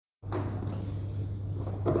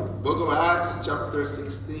Book of Acts, chapter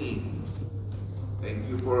 16. Thank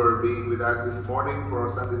you for being with us this morning for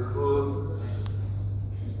our Sunday school.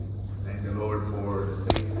 Thank the Lord for the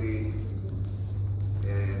safety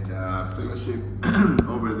and fellowship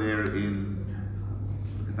over there in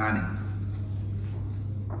Katani.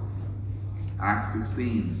 Acts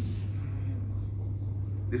 16.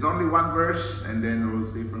 There's only one verse, and then we'll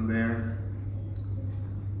see from there.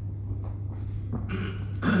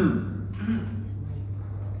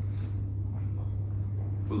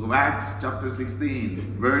 Book of Acts, chapter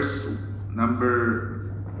 16, verse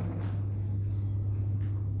number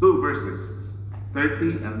 2 verses,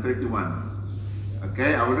 30 and 31.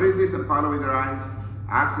 Okay, I will read this and follow with your eyes.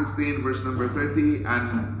 Acts 16, verse number 30,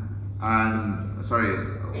 and sorry,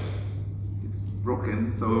 it's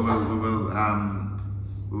broken, so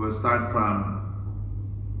we will start from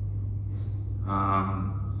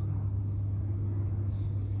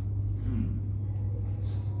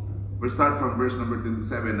we'll start from verse number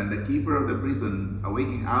 27. And the keeper of the prison,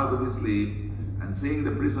 awaking out of his sleep, and seeing the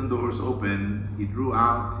prison doors open, he drew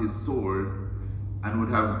out his sword and would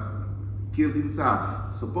have killed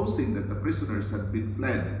himself, supposing that the prisoners had been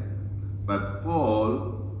fled. But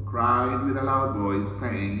Paul cried with a loud voice,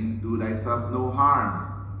 saying, Do thyself no harm,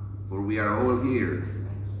 for we are all here.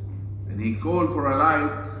 And he called for a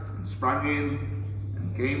light, and sprang in,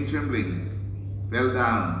 and came trembling, fell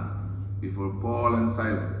down before Paul and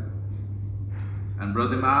Silas, and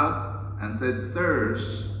brought them out, and said,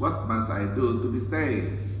 Sirs, what must I do to be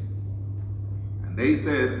saved? And they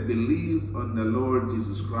said, Believe on the Lord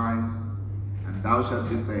Jesus Christ, and thou shalt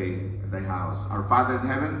be saved at thy house. Our Father in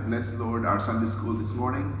heaven, bless, Lord, our Sunday school this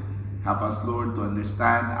morning. Help us, Lord, to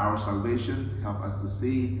understand our salvation. Help us to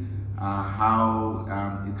see how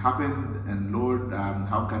it happened, and Lord,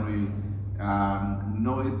 how can we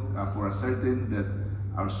know it for a certain that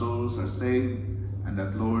our souls are saved, and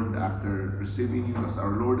that, Lord, after receiving you as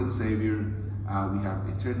our Lord and Savior, we have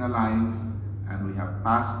eternal life, and we have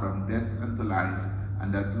passed from death unto life,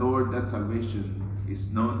 and that, Lord, that salvation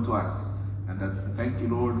is known to us, and that thank you,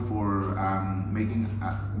 Lord, for making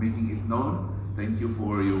it known. Thank you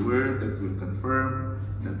for your word that will confirm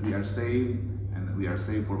that we are saved, and that we are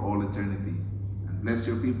saved for all eternity. And bless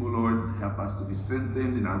your people, Lord. Help us to be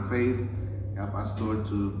strengthened in our faith. Help us, Lord,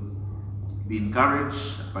 to be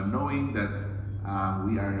encouraged by knowing that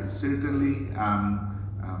we are certainly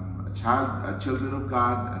children of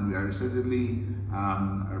God, and we are certainly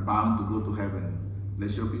are bound to go to heaven.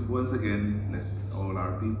 Bless your people once again. Bless all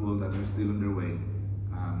our people that are still on their way.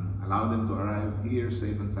 Allow them to arrive here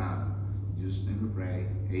safe and sound. In Jesus' name we pray.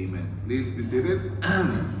 Amen. Please be seated.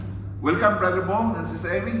 Welcome, Brother Bong and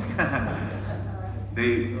Sister Amy.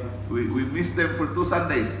 We missed them for 2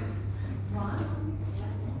 Sundays.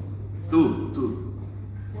 Two.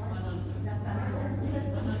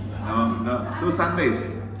 No, 2 Sundays.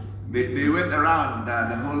 They went around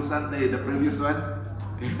the whole Sunday, the previous one.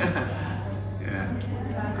 Yeah.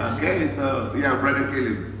 Okay, so yeah, Brother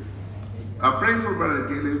Caleb. Pray for Brother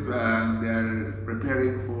Caleb. They are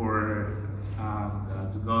preparing for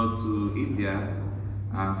to go to India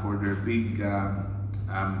for their big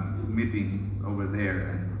meetings over there,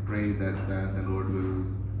 and pray that the Lord will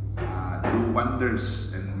do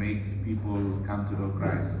wonders and make people come to know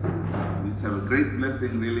Christ. It's a great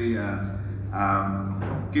blessing, really.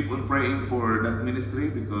 Keep on praying for that ministry,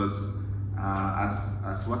 because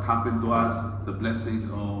as what happened to us, the blessing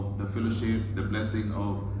of the fellowship, the blessing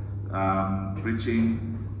of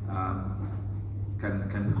preaching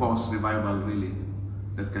can cause revival, really.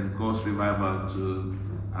 That can cause revival to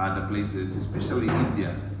the places, especially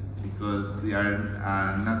India, because they are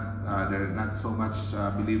there are not so much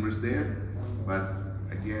believers there, but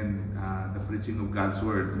again, the preaching of God's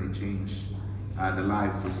word may change the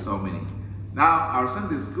lives of so many. Now, our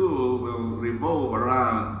Sunday school will revolve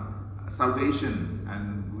around salvation,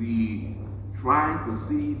 and we try to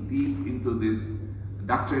see deep into this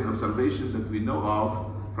doctrine of salvation that we know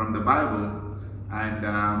of from the Bible, and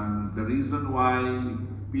the reason why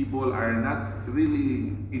people are not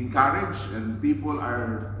really encouraged, and people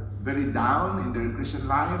are very down in their Christian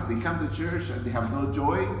life. They come to church and they have no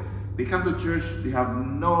joy. They come to church, they have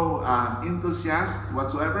no enthusiasm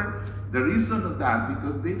whatsoever. The reason of that,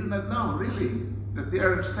 because they do not know really that they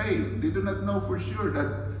are saved. They do not know for sure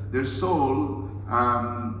that their souls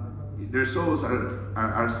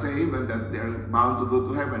are saved, and that they are bound to go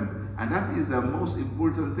to heaven. And that is the most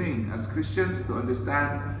important thing as Christians, to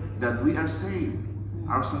understand that we are saved.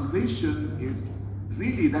 Our salvation is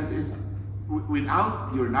really, that is,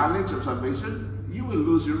 without your knowledge of salvation, you will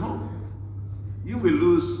lose your hope. You will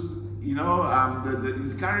lose, the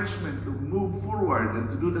encouragement to move forward and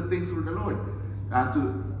to do the things for the Lord.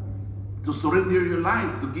 to surrender your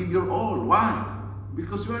life, to give your all. Why?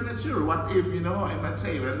 Because you are not sure. What if, I'm not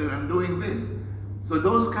saved and then I'm doing this? So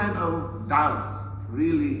those kind of doubts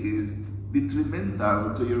really is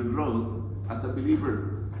detrimental to your growth as a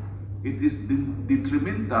believer. It is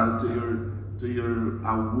detrimental to your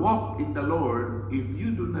walk in the Lord if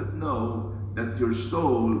you do not know that your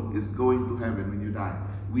soul is going to heaven when you die.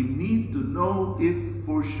 We need to know it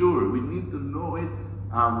for sure. We need to know it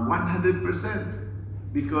 100%.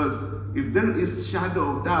 Because if there is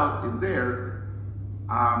shadow of doubt in there,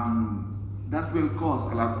 that will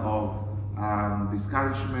cause a lot of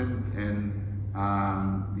discouragement and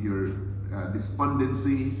your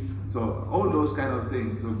despondency. So all those kind of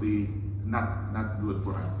things will be not good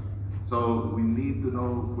for us. So we need to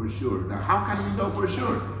know for sure. Now, how can we know for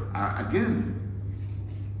sure? Again,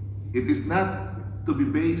 it is not to be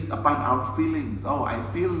based upon our feelings. Oh, I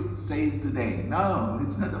feel saved today. No,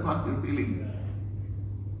 it's not about your feeling.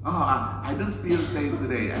 Oh, I don't feel saved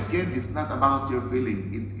today. Again, it's not about your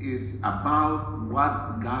feeling. It is about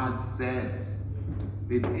what God says.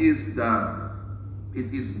 It is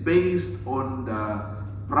based on the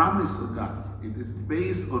promise of God. It is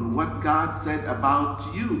based on what God said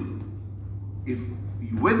about you. If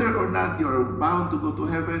whether or not you are bound to go to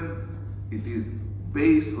heaven, it is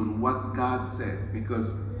based on what God said.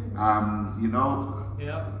 Because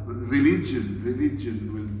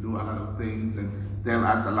religion will do a lot of things and tell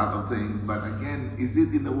us a lot of things, but again, is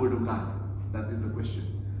it in the Word of God? That is the question.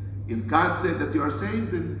 If God said that you are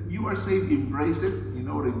saved, then you are saved. Embrace it,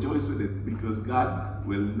 rejoice with it, because God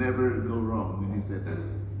will never go wrong when He said that.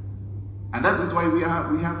 And that is why we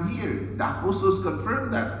have here, the apostles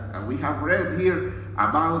confirmed that. And we have read here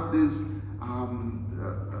about this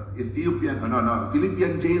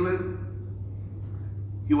Philippian jailer.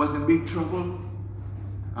 He was in big trouble.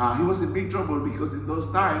 He was in big trouble because in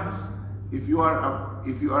those times, if you are a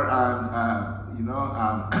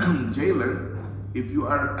jailer, if you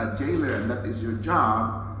are a jailer and that is your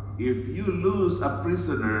job, if you lose a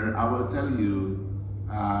prisoner, I will tell you,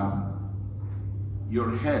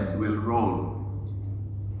 your head will roll.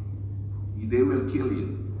 They will kill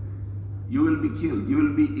you. You will be killed. You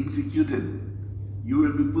will be executed. You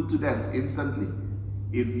will be put to death instantly.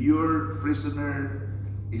 If your prisoner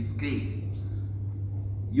escapes,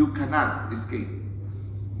 you cannot escape.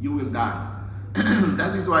 You will die.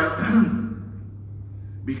 That is why,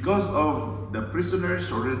 because of the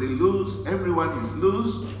prisoners already loose, everyone is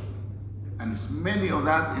loose, and as many of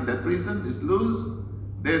that in the prison is loose,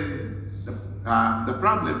 then the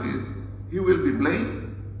problem is he will be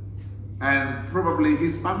blamed, and probably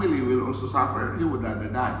his family will also suffer. He would rather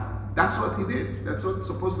die. That's what he did. That's what's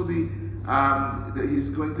supposed to be he's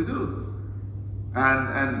going to do.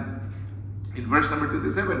 And in verse number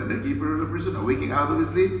 27, the keeper of the prison, waking out of his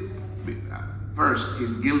sleep, first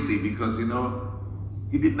he's guilty because he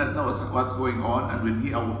did not know what's going on, and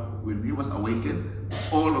when he was awakened,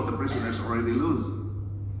 all of the prisoners already loose.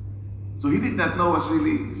 So he did not know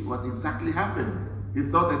what exactly happened. He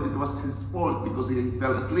thought that it was his fault because he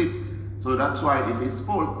fell asleep. So that's why if it's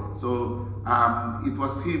fault, so it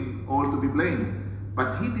was him all to be blamed.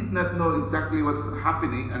 But he did not know exactly what's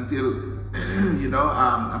happening until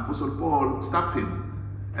Apostle Paul stopped him.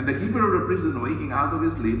 And the keeper of the prison, waking out of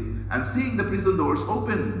his sleep and seeing the prison doors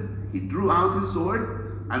open, he drew out his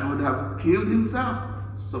sword and would have killed himself,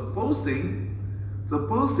 supposing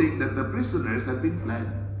that the prisoners had been fled.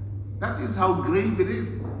 That is how grave it is.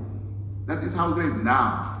 That is how grave.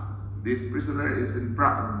 Now, this prisoner is in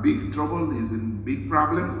big trouble, is in big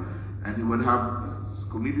problem, and he would have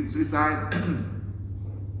committed suicide.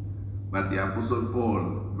 But the Apostle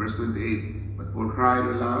Paul, verse 28, but Paul cried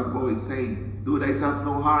with a loud voice, saying, do thyself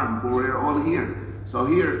no harm, for we are all here. So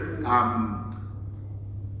here,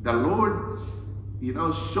 the Lord,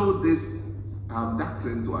 showed this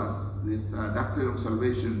doctrine to us. This doctrine of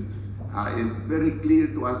salvation is very clear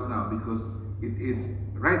to us now, because it is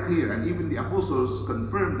right here, and even the apostles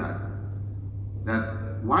confirmed that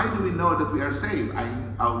why do we know that we are saved?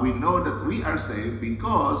 We know that we are saved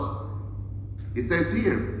because it says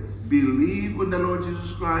here, believe in the Lord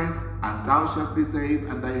Jesus Christ, and thou shalt be saved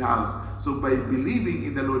and thy house. So by believing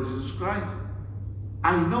in the Lord Jesus Christ,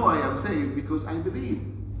 I know I am saved because I believe.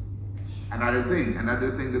 Another thing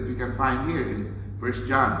that we can find here in 1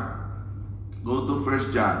 John. Go to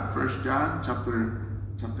 1 John. 1 John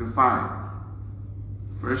chapter 5.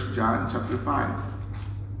 1 John chapter 5.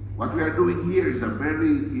 What we are doing here is a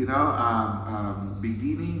very,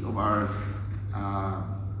 beginning of our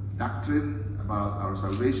doctrine about our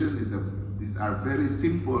salvation. These are very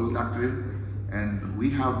simple doctrine, and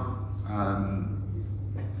we have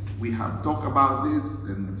we have talked about this,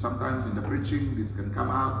 and sometimes in the preaching this can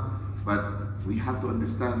come out, but we have to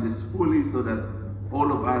understand this fully so that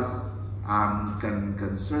all of us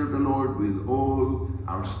can serve the Lord with all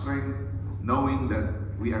our strength, knowing that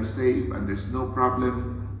we are safe and there's no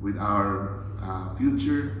problem with our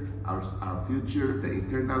future. Our future, the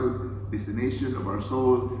eternal destination of our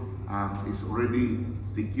soul, is already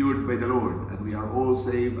secured by the Lord, and we are all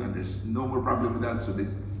saved, and there's no more problem with that. So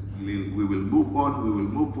we will move on, we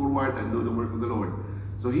will move forward and do the work of the Lord.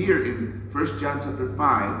 So here in 1 John chapter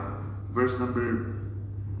 5, verse number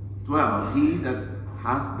 12, he that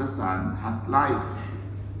hath the Son hath life,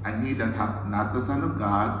 and he that hath not the Son of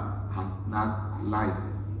God hath not life.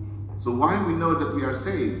 So why we know that we are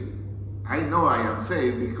saved? I know I am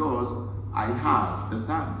saved because I have the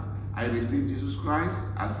Son. I received Jesus Christ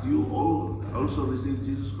as you all also received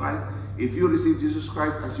Jesus Christ. If you receive Jesus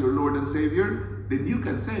Christ as your Lord and Savior, then you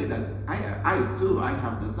can say that I too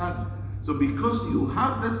have the Son. So because you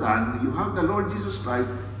have the Son, you have the Lord Jesus Christ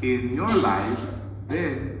in your life,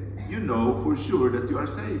 then you know for sure that you are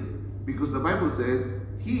saved. Because the Bible says,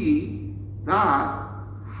 he that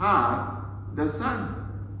hath the Son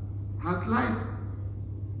hath life.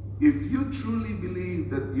 If you truly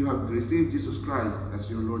believe that you have received Jesus Christ as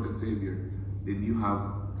your Lord and Savior, then you have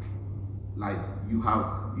life. You have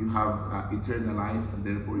eternal life, and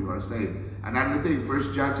therefore you are saved. Another thing,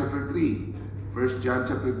 1 John chapter 3. 1 John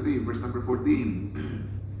chapter 3, verse number 14.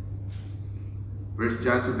 1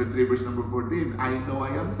 John chapter 3, verse number 14. I know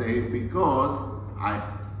I am saved because I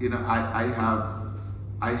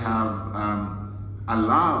have a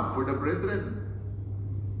love for the brethren.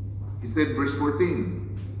 He said, verse 14.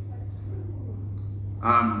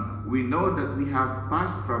 We know that we have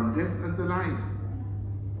passed from death unto life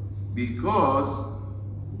because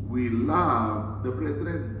we love the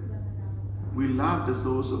brethren. We love the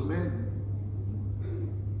souls of men.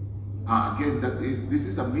 Again, this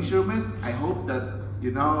is a measurement. I hope that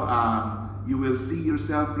you will see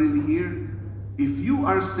yourself really here. If you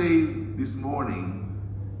are saved this morning,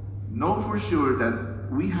 know for sure that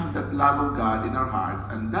we have that love of God in our hearts,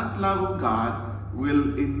 and that love of God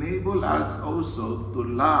will enable us also to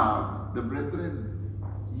love the brethren.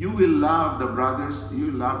 You will love the brothers, you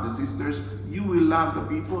will love the sisters, you will love the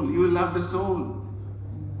people, you will love the soul.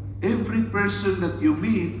 Every person that you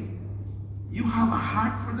meet, you have a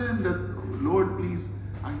heart for them that, Lord, please,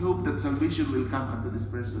 I hope that salvation will come unto this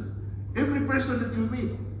person. Every person that you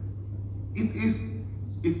meet,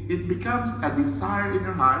 it becomes a desire in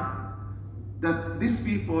your heart that these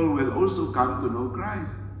people will also come to know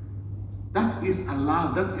Christ. That is a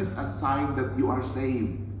love. That is a sign that you are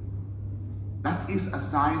saved. That is a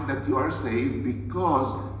sign that you are saved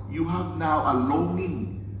because you have now a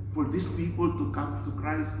longing for these people to come to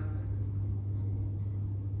Christ.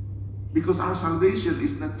 Because our salvation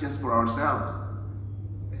is not just for ourselves.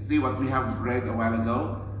 See what we have read a while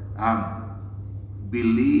ago?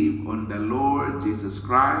 Believe on the Lord Jesus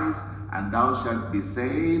Christ, and thou shalt be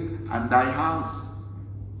saved, and thy house.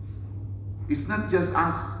 It's not just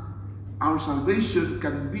us. Our salvation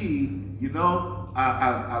can be,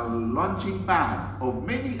 a launching pad of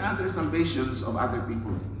many other salvations of other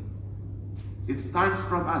people. It starts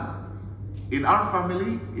from us. In our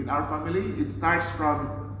family, it starts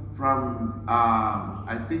from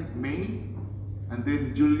I think May, and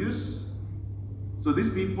then Julius. So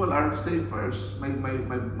these people are saved first,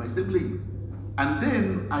 my siblings. And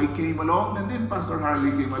then I came along, and then Pastor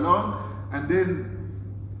Harley came along, and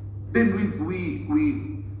then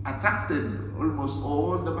we attracted almost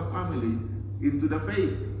all the family into the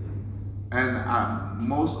faith. And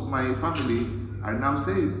most of my family are now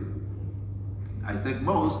saved. I said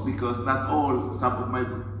most because not all. Some of my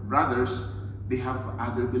brothers, they have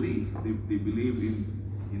other belief. They believe in,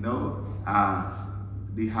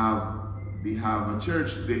 they have a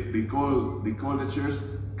church. They call the church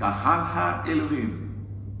Kahal Ha-Elohim.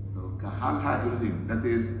 So Kahal Ha-Elohim. That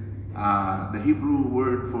is the Hebrew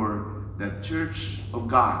word for the church of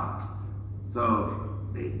God. So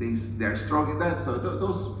they are strong in that. So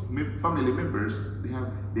those family members,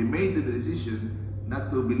 they made the decision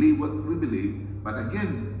not to believe what we believe. But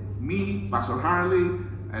again, me, Pastor Harley,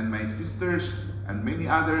 and my sisters, and many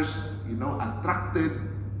others, attracted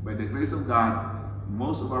by the grace of God,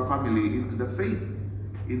 most of our family into the faith,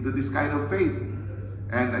 into this kind of faith.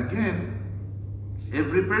 And again,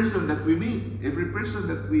 every person that we meet, every person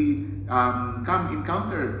that we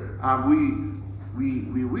encounter,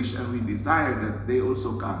 we wish and we desire that they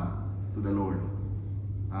also come to the Lord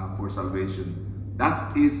for salvation.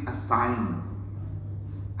 That is a sign.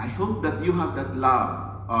 I hope that you have that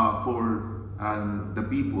love for the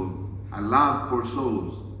people, a love for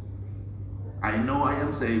souls. I know I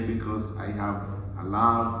am saved because I have a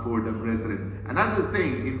love for the brethren. Another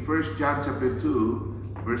thing in 1 John chapter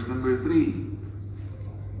 2, verse number 3.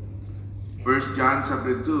 1 John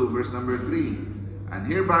chapter 2, verse number 3. And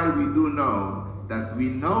hereby we do know that we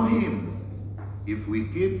know him if we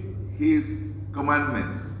keep his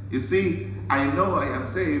commandments. You see, I know I am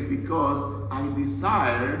saved because I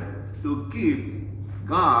desire to keep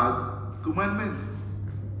God's commandments.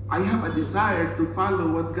 I have a desire to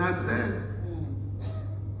follow what God says.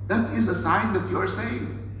 That is a sign that you are saved.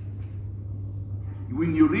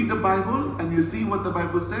 When you read the Bible and you see what the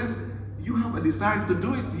Bible says, you have a desire to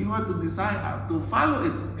do it. You have to desire to follow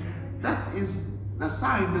it. That is the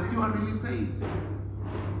sign that you are really saved.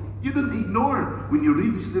 You don't ignore when you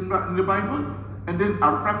read this in the Bible, and then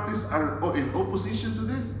our practice are in opposition to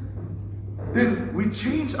this. Then we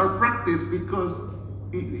change our practice because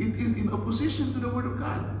it is in opposition to the Word of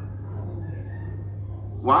God.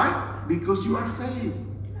 Why? Because you are saved.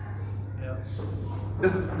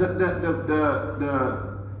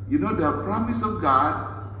 The promise of God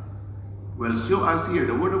will show us here,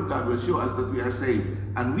 the Word of God will show us that we are saved.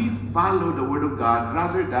 And we follow the Word of God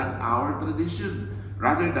rather than our tradition,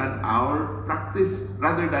 rather than our practice,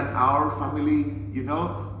 rather than our family.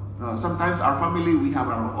 Sometimes our family, we have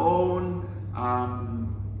our own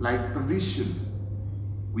tradition.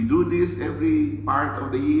 We do this every part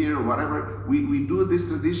of the year or whatever. We do this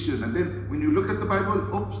tradition. And then when you look at the Bible,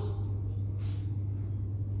 oops.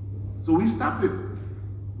 So we stop it.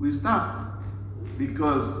 We stop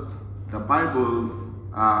because the Bible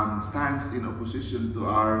stands in opposition to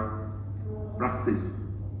our practice.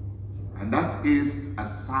 And that is a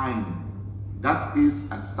sign. That is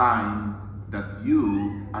a sign that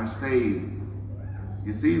you are saved.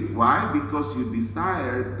 You see why? Because you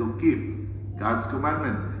desire to keep God's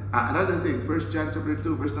commandment. Another thing, 1 John chapter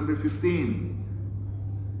 2, verse number 15.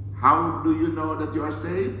 How do you know that you are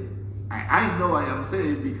saved? I know I am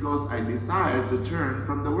saved because I desire to turn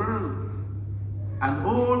from the world and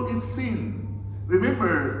all its sin.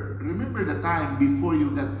 Remember the time before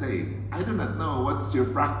you got saved. I do not know what your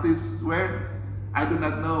practice were. I do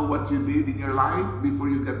not know what you did in your life before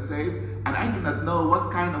you got saved. And I do not know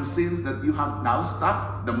what kind of sins that you have now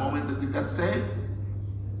stopped the moment that you got saved.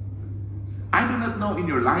 I do not know in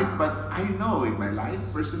your life, but I know in my life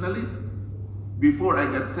personally, before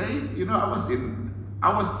I got saved,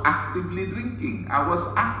 I was actively drinking. I was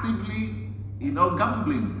actively,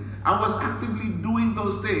 gambling. I was actively doing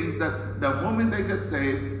those things that the moment I got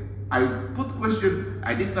saved, I put question.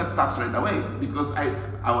 I did not stop straight away because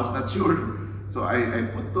I was not sure. So I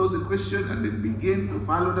put those in question and then begin to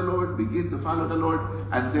follow the Lord,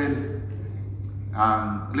 and then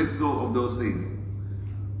let go of those things.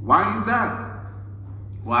 Why is that?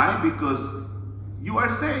 Why? Because you are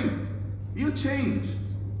saved. You change.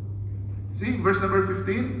 See, verse number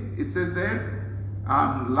 15, it says there,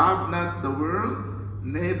 love not the world,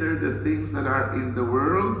 neither the things that are in the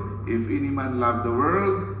world. If any man love the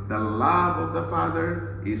world, the love of the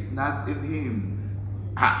Father is not in him.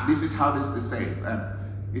 This is how this is said.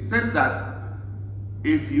 It says that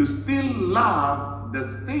if you still love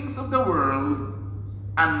the things of the world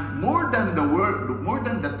and more than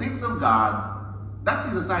the things of God, that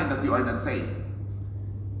is a sign that you are not saved.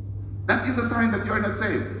 That is a sign that you are not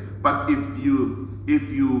saved. But if you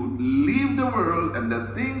leave the world and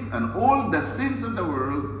the things and all the sins of the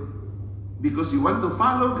world because you want to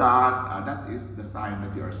follow God, that is the sign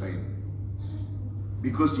that you are saved.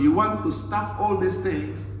 Because you want to stop all these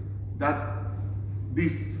things that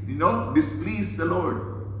displease the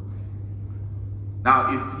Lord.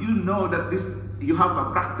 Now, if you know that you have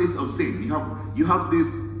a practice of sin, you have this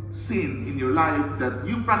sin in your life that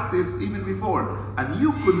you practiced even before, and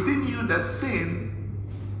you continue that sin,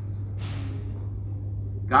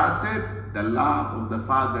 God said the love of the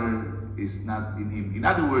Father is not in him. In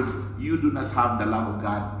other words, you do not have the love of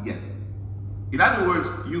God yet. In other words,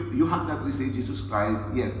 you have not received Jesus Christ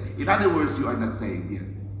yet. In other words, you are not saved yet.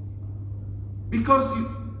 Because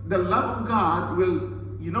the love of God will,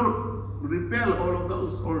 repel all of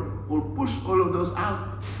those or push all of those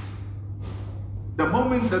out. The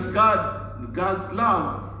moment that God's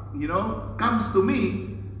love, comes to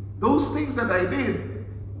me, those things that I did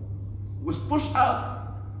was pushed out,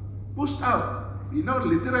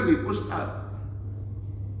 literally pushed out.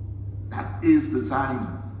 That is the sign.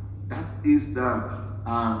 That is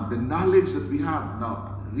the knowledge that we have.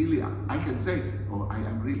 Now, really, I can say, I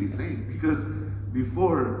am really saved. Because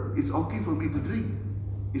before, it's okay for me to drink.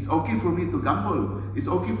 It's okay for me to gamble. It's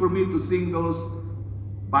okay for me to sing those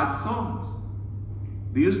bad songs.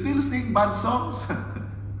 Do you still sing bad songs?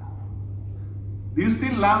 Do you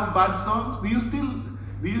still love bad songs? Do you still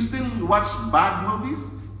Do you still watch bad movies?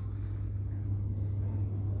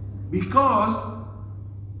 Because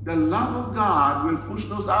the love of God will push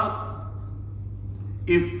those out.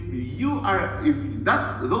 If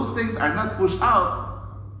those things are not pushed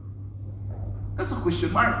out, that's a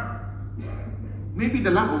question mark. Maybe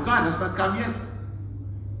the love of God has not come yet.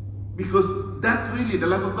 Because the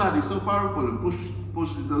love of God is so powerful to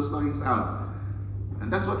push those things out.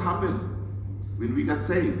 And that's what happened when we got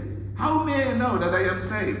saved. How may I know that I am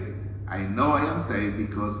saved? I know I am saved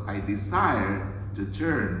because I desire to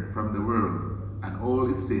turn from the world and all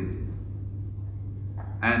its sin.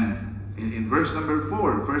 And in verse number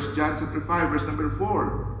 4, 1 John chapter 5, verse number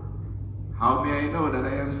 4, how may I know that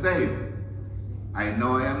I am saved? I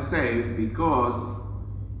know I am saved because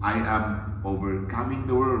I am overcoming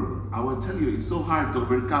the world. I will tell you, it's so hard to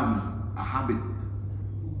overcome a habit.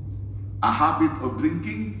 A habit of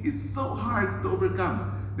drinking is so hard to overcome.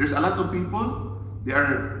 There's a lot of people, they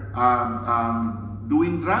are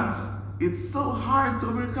doing drugs. It's so hard to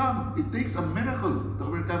overcome. It takes a miracle to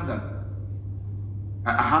overcome that.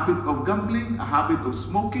 A habit of gambling, a habit of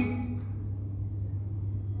smoking,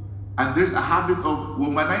 and there's a habit of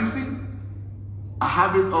womanizing, a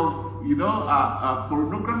habit of,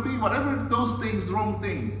 pornography, whatever those things, wrong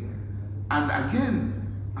things. And again,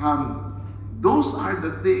 those are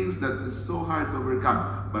the things that is so hard to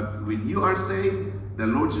overcome. But when you are saved, the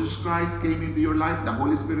Lord Jesus Christ came into your life, the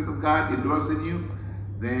Holy Spirit of God indwells in you,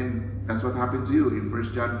 then that's what happened to you in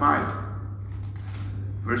 1 John 5.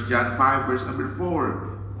 1 John 5, verse number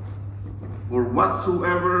 4. For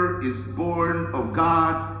whatsoever is born of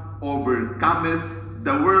God overcometh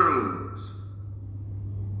the world.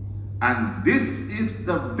 And this is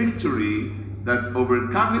the victory that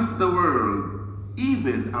overcometh the world,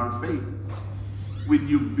 even our faith. When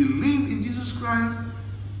you believe in Jesus Christ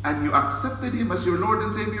and you accepted Him as your Lord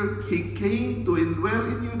and Savior, He came to indwell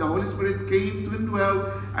in you. The Holy Spirit came to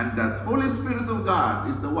indwell, and that Holy Spirit of God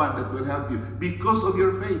is the one that will help you because of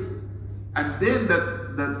your faith. And then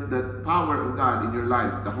that power of God in your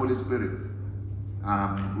life, the Holy Spirit,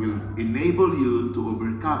 will enable you to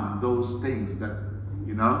overcome those things that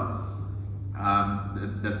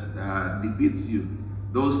defeats you,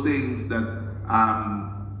 those things that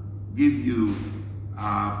give you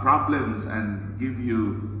problems and give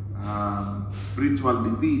you spiritual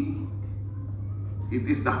defeat. It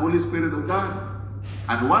is the Holy Spirit of God.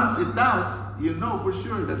 And once it does, you know for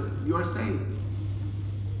sure that you are saved.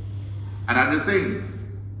 Another thing,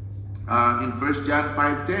 in 1 John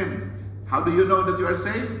 5:10, how do you know that you are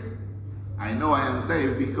saved? I know I am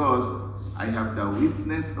saved because I have the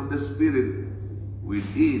witness of the Spirit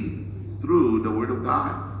within through the Word of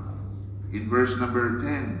God. In verse number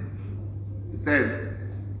 10, it says,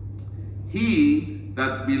 He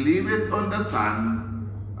that believeth on the Son,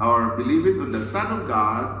 or believeth on the Son of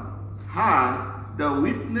God, hath the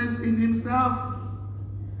witness in himself.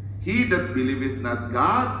 He that believeth not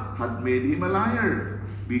God hath made him a liar,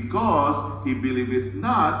 because he believeth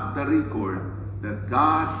not the record that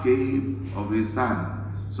God gave of His Son.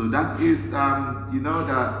 So that is, the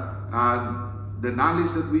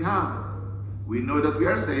knowledge that we have. We know that we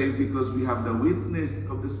are saved because we have the witness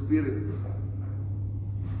of the Spirit.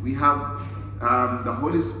 We have the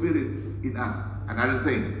Holy Spirit in us. Another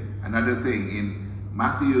thing in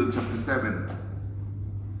Matthew chapter 7.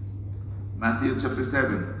 Matthew chapter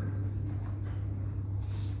 7.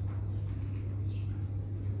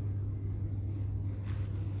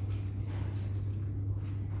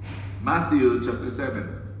 Matthew chapter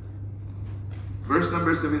 7. Verse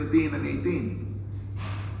number 17 and 18.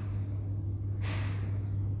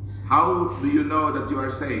 How do you know that you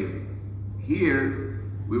are saved? Here,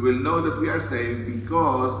 we will know that we are saved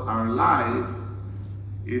because our life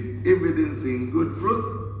is evidencing good fruit.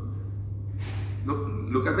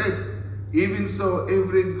 Look at this. Even so,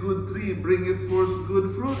 every good tree bringeth forth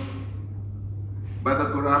good fruit, but a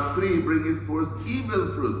corrupt tree bringeth forth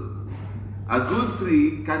evil fruit. A good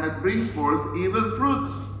tree cannot bring forth evil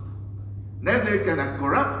fruit, neither can a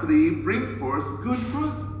corrupt tree bring forth good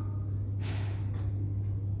fruit.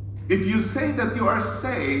 If you say that you are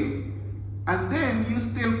saved, and then you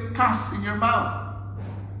still cuss in your mouth,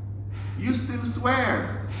 you still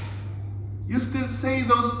swear, you still say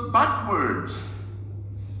those bad words,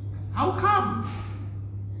 how come?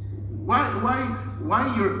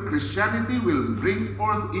 Why your Christianity will bring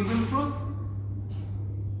forth evil fruit?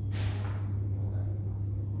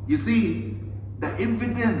 You see, the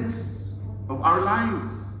evidence of our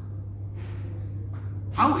lives.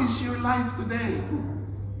 How is your life today?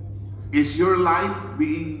 Is your life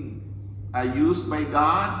being used by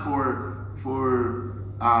God for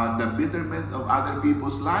the betterment of other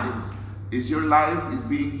people's lives? Is your life is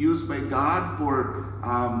being used by God for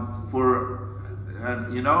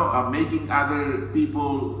making other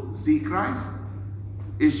people see Christ?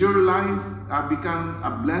 Is your life become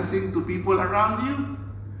a blessing to people around you?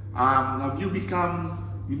 Have you become,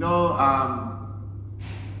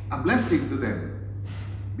 a blessing to them?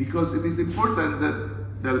 Because it is important that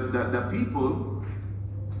the people,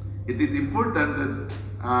 it is important that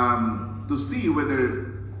to see whether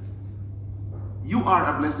you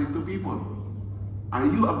are a blessing to people. Are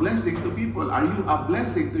you a blessing to people? Are you a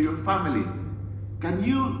blessing to your family? Can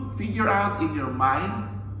you figure out in your mind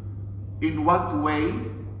in what way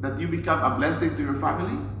that you become a blessing to your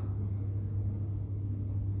family?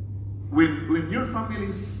 When your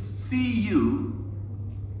family see you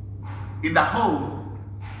in the home,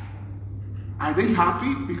 are they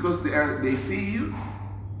happy because they see you?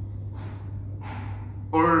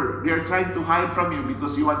 Or they are trying to hide from you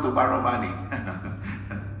because you want to borrow money?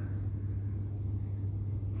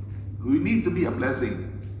 We need to be a blessing.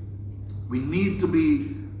 We need to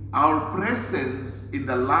be, our presence in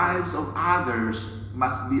the lives of others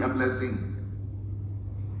must be a blessing.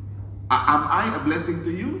 Am I a blessing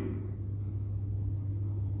to you?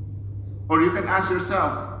 Or you can ask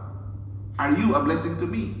yourself, are you a blessing to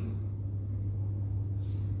me?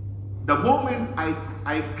 The moment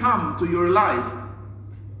I come to your life,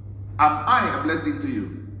 am I a blessing to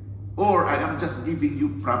you? Or I am just giving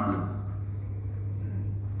you problem?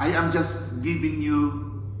 I am just giving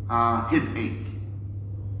you headache?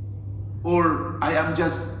 Or I am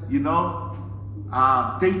just,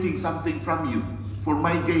 taking something from you for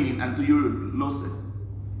my gain and to your losses?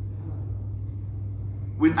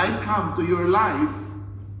 When I come to your life,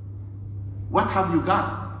 what have you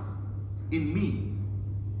got in me?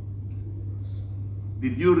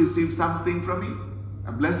 Did you receive something from me?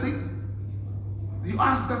 A blessing? You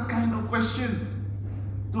ask that kind of question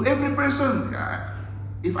to every person.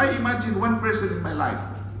 If I imagine one person in my life,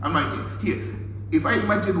 I'm like, here, if I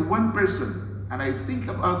imagine one person and I think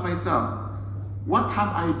about myself, what have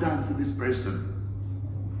I done to this person?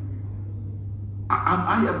 Am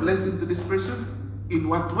I a blessing to this person? In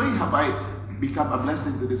what way have I become a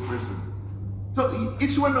blessing to this person? So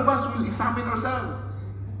each one of us will examine ourselves.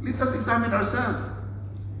 Let us examine ourselves.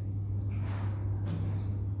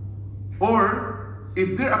 Or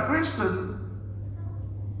is there a person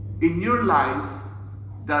in your life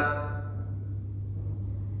that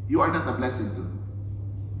you are not a blessing to?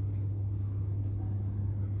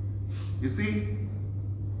 You see,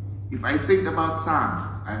 if I think about Sam,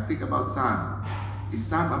 is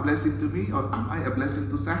Sam a blessing to me, or am I a blessing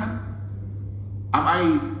to Sam? Am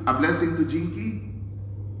I a blessing to Jinky?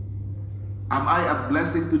 Am I a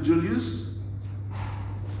blessing to Julius?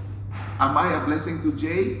 Am I a blessing to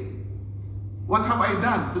Jay? What have I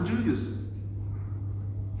done to Julius?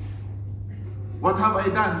 What have I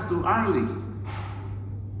done to Arlie?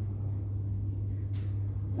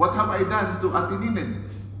 What have I done to Atininen?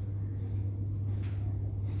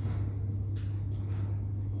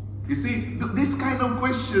 You see, these kind of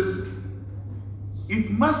questions, it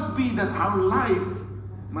must be that our life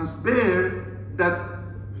must bear that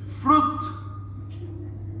fruit.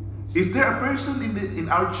 Is there a person in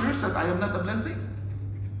our church that I am not a blessing?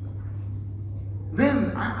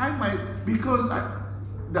 Then I might, because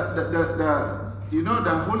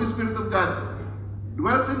the Holy Spirit of God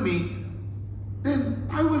dwells in me, then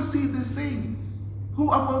I will see these things.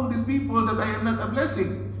 Who among these people that I am not a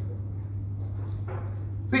blessing?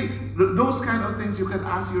 See, those kind of things you can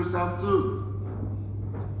ask yourself too.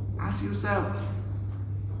 Ask yourself.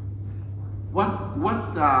 What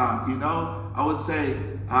I would say,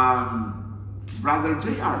 Brother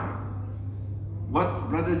JR. What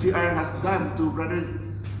Brother JR has done to Brother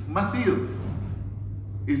Matthew.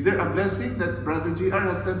 Is there a blessing that Brother JR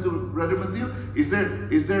has done to Brother Matthew? Is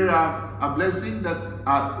there a blessing that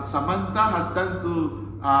Samantha has done to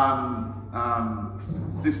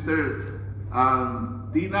Sister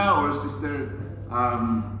Tina or Sister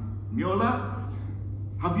Miola?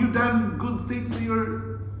 Have you done good things to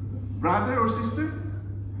your brother or sister?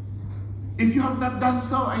 If you have not done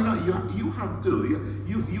so, I know you have to.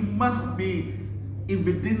 You must be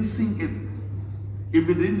evidencing it.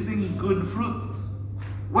 Evidencing good fruit.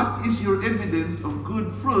 What is your evidence of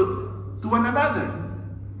good fruit to one another?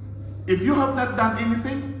 If you have not done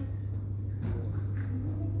anything,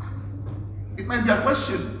 it might be a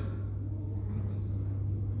question.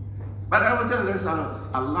 But I will tell you, there's a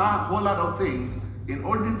whole lot of things in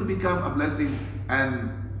order to become a blessing,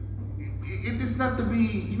 and it is not to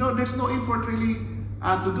be, there's no effort really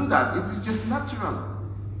to do that. It is just natural.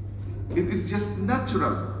 It is just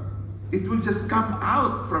natural. It will just come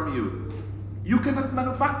out from you. You cannot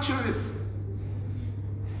manufacture it.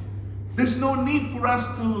 There's no need for us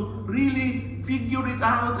to really figure it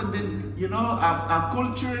out and then,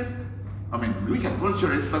 culture it. I mean, we can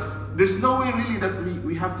culture it, but there's no way really that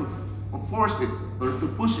we have to force it or to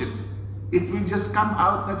push it. It will just come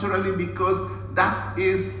out naturally because that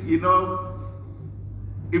is,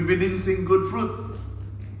 evidencing good fruit.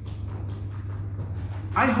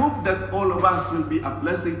 I hope that all of us will be a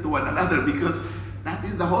blessing to one another, because that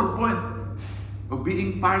is the whole point of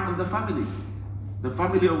being part of the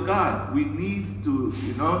family of God. We need to,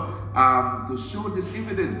 to show this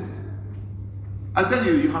evidence. I'll tell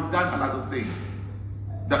you, you have done a lot of things.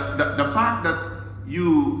 The fact that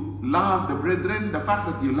you love the brethren, the fact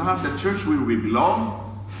that you love the church where we belong,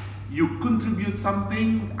 you contribute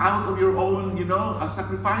something out of your own, a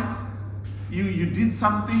sacrifice. You did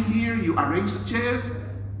something here, you arranged the chairs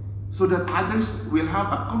so that others will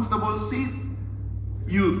have a comfortable seat.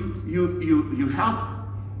 You help,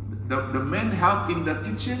 the men help in the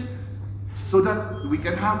kitchen so that we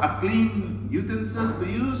can have a clean utensils to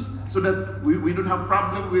use, so that we don't have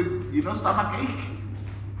problem with, stomach ache.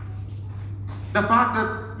 The fact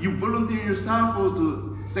that you volunteer yourself or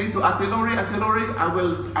to say to Ate Lori,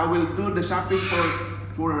 I will do the shopping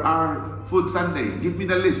for our food Sunday. Give me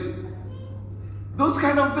the list. Those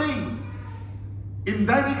kind of things.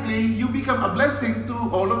 Indirectly, you become a blessing to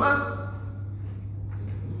all of us.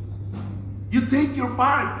 You take your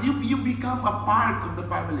part. You become a part of the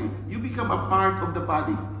family. You become a part of the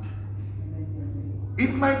body.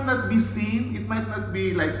 It might not be seen. It might not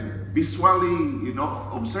be like visually,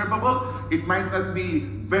 observable. It might not be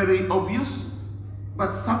very obvious.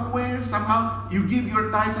 But somewhere, somehow, you give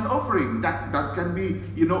your tithes and offering. That can be,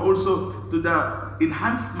 also to the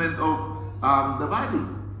enhancement of the body.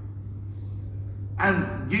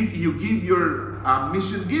 And you give your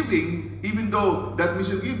mission giving, even though that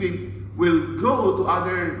mission giving will go to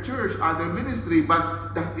other church, other ministry,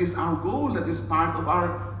 but that is our goal. That is part of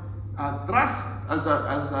our trust as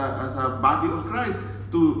a body of Christ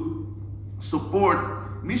to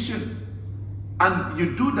support mission. And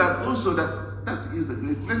you do that also, that is a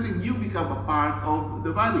great blessing. You become a part of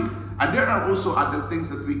the body. And there are also other things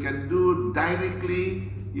that we can do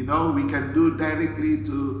directly. We can do directly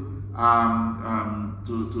to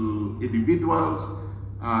individuals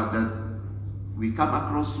that we come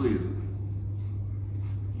across with.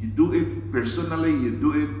 You do it personally. You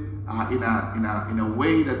do it in a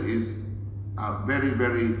way that is very,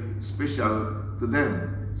 very special to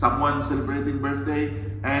them. Someone celebrating birthday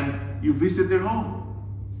and you visit their home.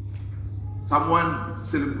 Someone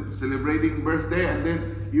celebrating birthday and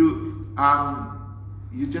then you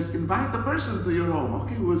just invite the person to your home.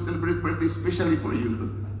 Okay, we'll celebrate birthday especially for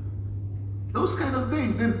you. Those kind of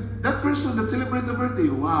things. Then that person that celebrates the birthday,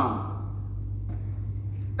 wow,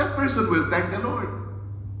 that person will thank the Lord.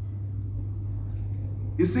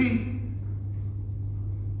 You see,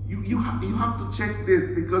 you have to check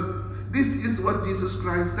this, because this is what Jesus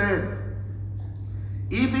Christ said.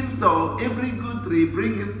 Even so, every good tree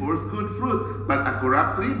bringeth forth good fruit, but a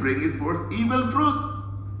corrupt tree bringeth forth evil fruit.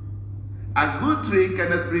 A good tree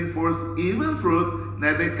cannot bring forth evil fruit,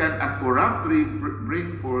 neither can a corrupt tree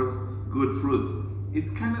bring forth good fruit.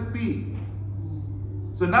 It cannot be.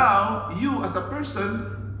 So now, you as a person,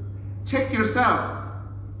 check yourself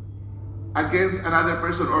against another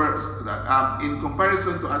person, or in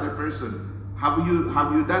comparison to other person. Have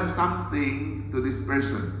you done something to this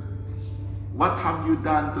person? What have you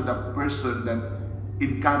done to the person that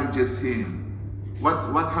encourages him?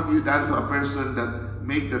 What have you done to a person that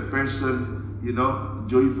make that person,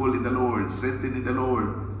 joyful in the Lord, strengthened in the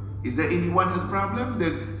Lord? Is there anyone has problem?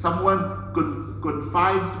 Then someone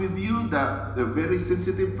confides with you the very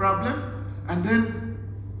sensitive problem, and then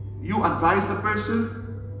you advise the person,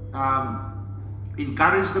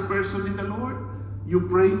 encourage the person in the Lord. You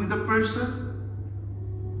pray with the person,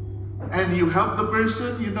 and you help the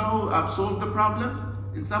person, solve the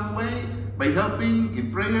problem in some way by helping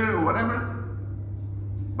in prayer or whatever.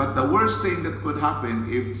 But the worst thing that could happen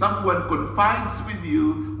if someone confides with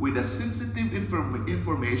you with a sensitive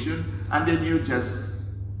information and then you just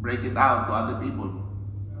break it out to other people.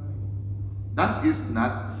 That is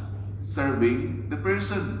not serving the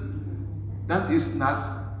person. That is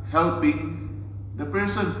not helping the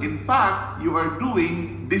person. In fact, you are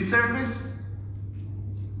doing disservice.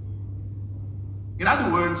 In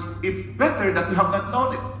other words, it's better that you have not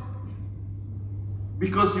known it,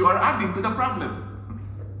 because you are adding to the problem.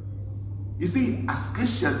 You see, as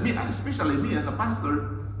Christian, especially me as a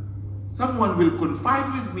pastor, someone will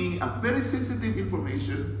confide with me a very sensitive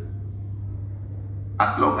information,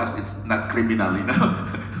 as long as it's not criminal,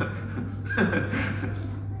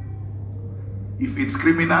 If it's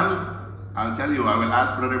criminal, I'll tell you, I will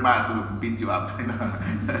ask Brother Matt to beat you up.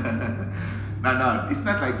 No, it's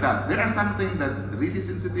not like that. There are something that really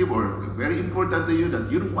sensitive or very important to you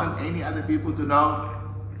that you don't want any other people to know.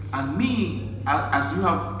 And me, as you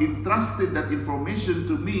have entrusted that information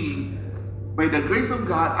to me, by the grace of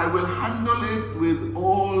God, I will handle it with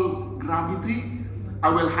all gravity. I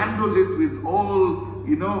will handle it with all,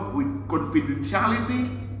 with confidentiality.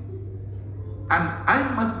 And I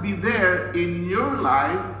must be there in your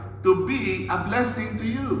life to be a blessing to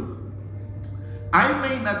you. I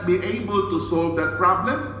may not be able to solve that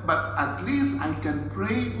problem, but at least I can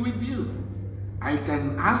pray with you. I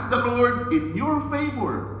can ask the Lord in your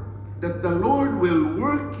favor that the Lord will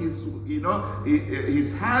work His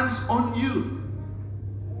hands on you.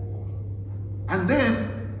 And then,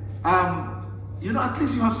 at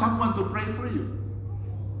least you have someone to pray for you.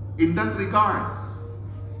 In that regard,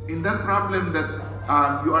 in that problem that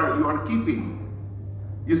you are keeping.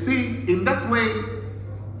 You see, in that way,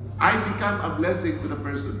 I become a blessing to the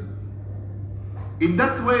person. In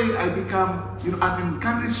that way, I become an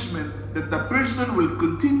encouragement that the person will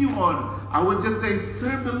continue on. I would just say,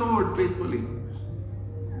 serve the Lord faithfully.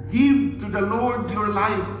 Give to the Lord your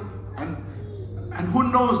life. And who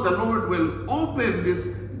knows, the Lord will open this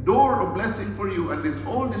door of blessing for you, and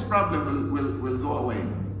all this problem will go away.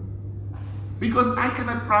 Because I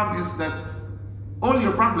cannot promise that all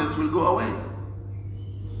your problems will go away.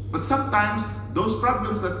 But sometimes, those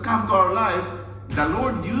problems that come to our life, the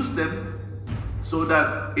Lord uses them so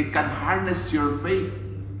that it can harness your faith.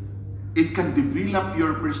 It can develop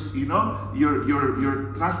your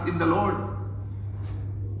trust in the Lord.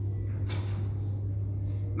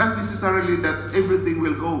 Not necessarily that everything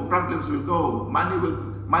will go, problems will go,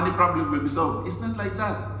 money problem will be solved. It's not like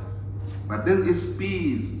that. But there is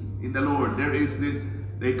peace in the Lord. There is this,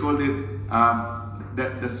 they call it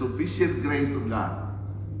the sufficient grace of God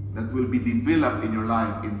that will be developed in your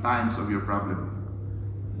life in times of your problem.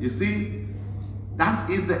 You see, that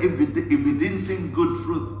is the evidencing good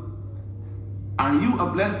fruit. Are you a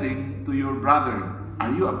blessing to your brother?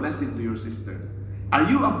 Are you a blessing to your sister? Are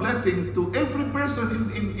you a blessing to every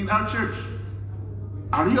person in our church?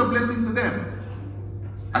 Are you a blessing to them?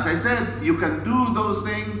 As I said, you can do those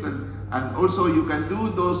things, and also you can do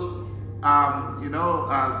those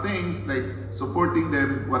things like supporting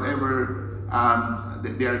them, whatever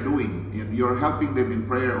they are doing. You're helping them in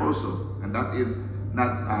prayer also, and that is not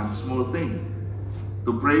a small thing.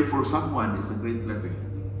 To pray for someone is a great blessing.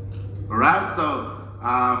 All right, so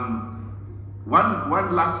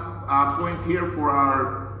one last point here for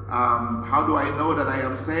our how do I know that I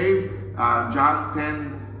am saved? John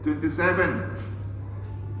 10:27.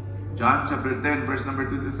 John chapter 10, verse number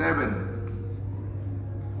 27.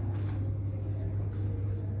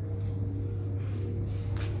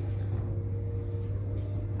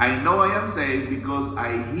 I know I am saved because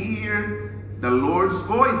I hear the Lord's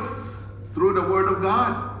voice through the word of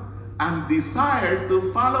God and desire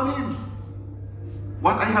to follow Him.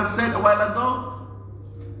 What I have said a while ago,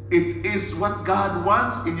 it is what God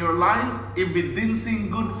wants in your life, evidencing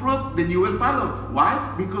good fruit, then you will follow.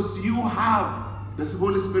 Why? Because you have the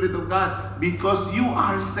Holy Spirit of God, because you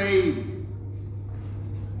are saved.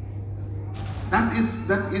 That is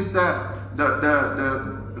the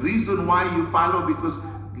reason why you follow, because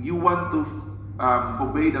you want to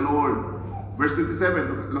obey the Lord. Verse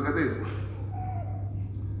 57, look at this.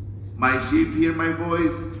 My sheep hear my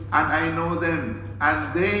voice, and I know them,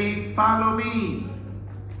 and they follow me.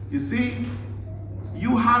 You see,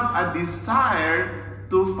 you have a desire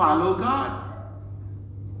to follow God.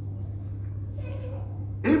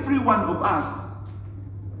 Every one of us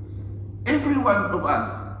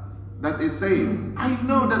that is saved, I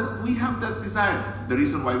know that we have that desire. The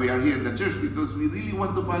reason why we are here in the church, because we really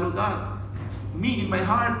want to follow God. Me, in my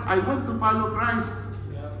heart, I want to follow Christ.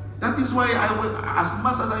 Yeah. That is why as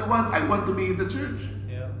much as I want to be in the church.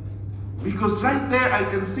 Yeah. Because right there, I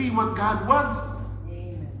can see what God wants.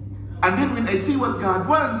 Amen. And then when I see what God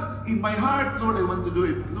wants, in my heart, Lord, I want to do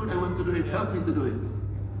it. Lord, I want to do it. Help me to do it.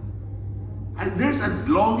 And there's a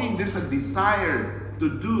longing, there's a desire to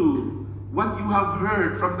do what you have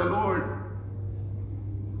heard from the Lord.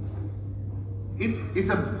 It's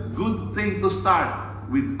a good thing to start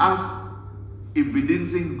with us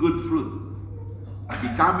evidencing good fruit,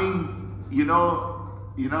 becoming,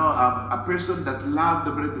 a person that loves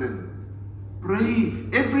the brethren. Pray.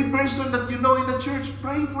 Every person that you know in the church,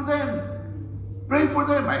 pray for them. Pray for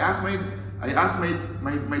them. I asked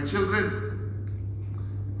my children.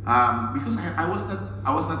 Because I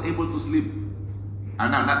was not able to sleep.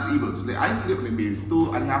 I'm not able to sleep. I slept maybe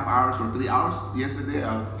 2.5 hours or 3 hours yesterday,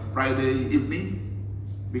 Friday evening,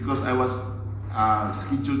 because I was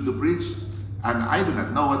scheduled to preach, and I do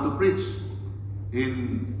not know what to preach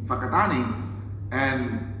in Whakatane,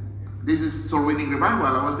 and this is soul winning revival.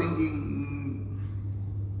 I was thinking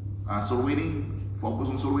soul winning, focus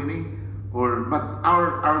on soul winning, but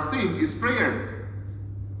our theme is prayer.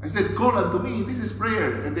 I said, call unto me, this is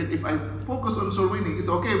prayer. And then if I focus on soul winning, it's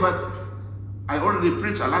okay, but I already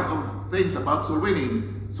preached a lot of things about soul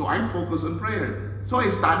winning, so I focus on prayer. So I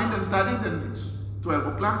studied, and it's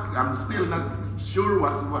 12 o'clock. I'm still not sure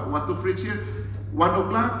what to preach here. 1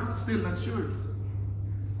 o'clock, still not sure.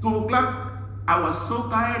 2 o'clock, I was so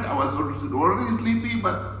tired, I was already sleepy,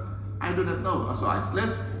 but I do not know. So I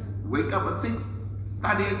slept, wake up at 6,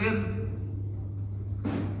 study again.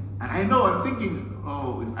 And I know, I'm thinking,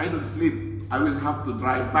 oh, if I don't sleep, I will have to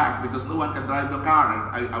drive back because no one can drive the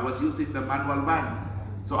car. I was using the manual van.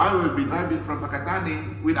 So I will be driving from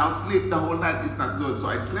Whakatane without sleep the whole night. It's not good. So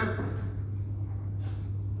I slept.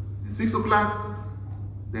 At 6 o'clock,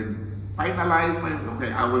 then finalize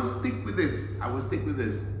okay, I will stick with this. I will stick with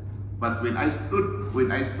this. But when I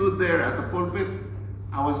stood there at the pulpit,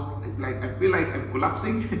 I was like, I feel like I'm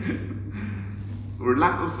collapsing or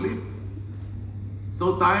lack of sleep.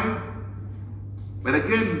 So tired. But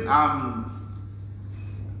again,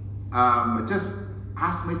 I just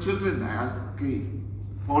asked my children. I asked, okay,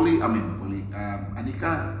 Anika,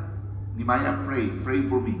 Nimaya, pray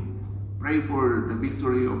for me. Pray for the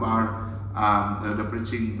victory of our the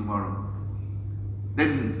preaching tomorrow.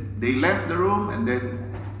 Then they left the room, and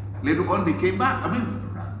then later on they came back.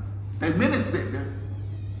 10 minutes there.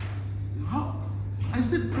 How? I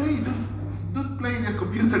said, pray. Don't play the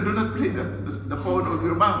computer. Do not play the phone of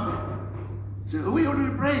your mouth. He said, we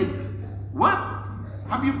already prayed. What?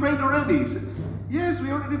 Have you prayed already? He said, yes,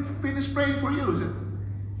 we already finished praying for you. He said,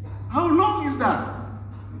 how long is that?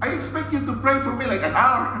 I expect you to pray for me like an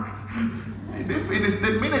hour. It is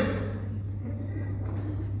 10 minutes.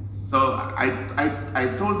 So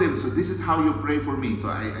I told them, so this is how you pray for me. So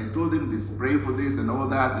I told them this, pray for this and all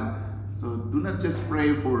that. And so do not just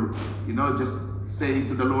pray for, just saying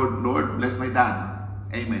to the Lord, Lord, bless my dad.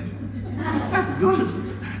 Amen. It's not good.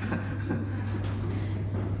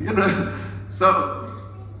 So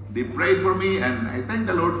they prayed for me, and I thank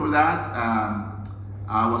the Lord for that.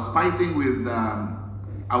 I was fighting with,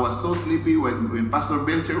 I was so sleepy when Pastor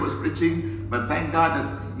Belcher was preaching, but thank God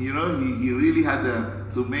that, he really had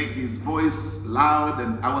to make his voice loud,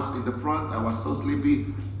 and I was in the front. I was so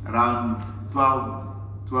sleepy around 12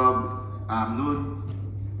 noon.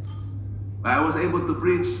 But I was able to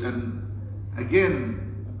preach, and again,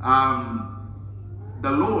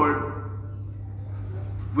 the Lord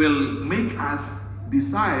will make us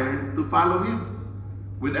desire to follow Him.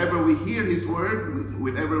 Whenever we hear His word,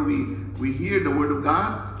 whenever we hear the word of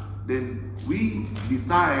God, then we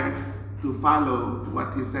desire to follow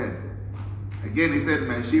what He said. Again, He said,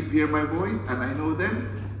 my sheep hear my voice, and I know them,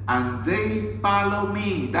 and they follow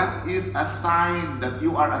me. That is a sign that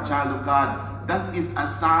you are a child of God. That is a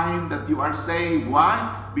sign that you are saved.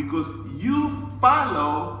 Why? Because you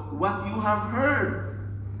follow what you have heard.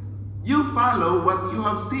 You follow what you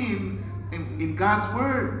have seen in God's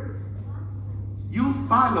word. You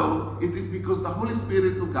follow, it is because the Holy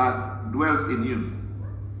Spirit of God dwells in you.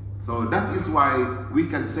 So that is why we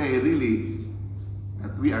can say really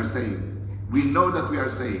that we are saved. We know that we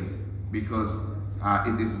are saved because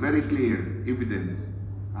it is very clear evidence,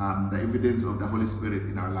 the evidence of the Holy Spirit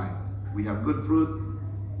in our life. We have good fruit.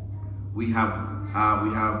 We have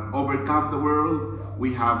overcome the world.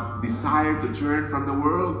 We have desire to turn from the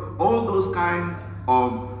world. All those kinds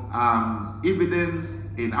of evidence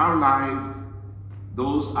in our life,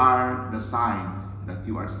 those are the signs that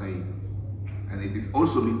you are saved. And it is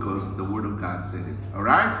also because the Word of God said it. All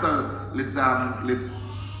right. So let's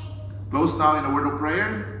close now in a word of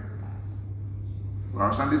prayer. For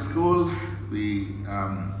our Sunday school, we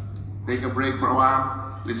take a break for a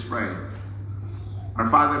while. Let's pray. Our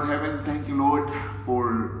Father in heaven, thank you, Lord,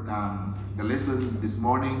 for the lesson this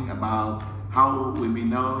morning about how we may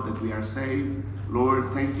know that we are saved.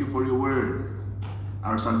 Lord, thank you for your word.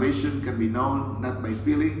 Our salvation can be known not by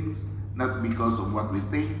feelings, not because of what we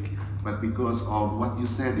think, but because of what you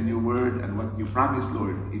said in your word and what you promised,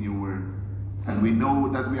 Lord, in your word. And we know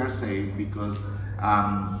that we are saved because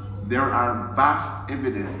there are vast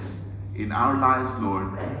evidence in our lives,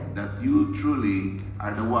 Lord, that you truly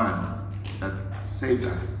are the one that saved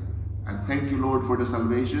us. And thank you, Lord, for the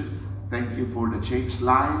salvation. Thank you for the changed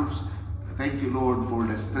lives. Thank you, Lord, for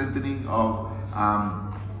the strengthening of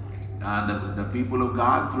the people of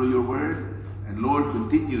God through your word. And Lord,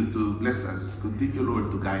 continue to bless us. Continue,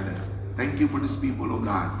 Lord, to guide us. Thank you for this people, oh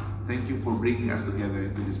God. Thank you for bringing us together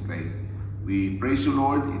into this place. We praise you,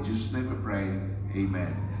 Lord. In Jesus' name we pray.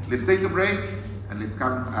 Amen. Let's take a break and let's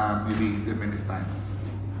come maybe 10 minutes time.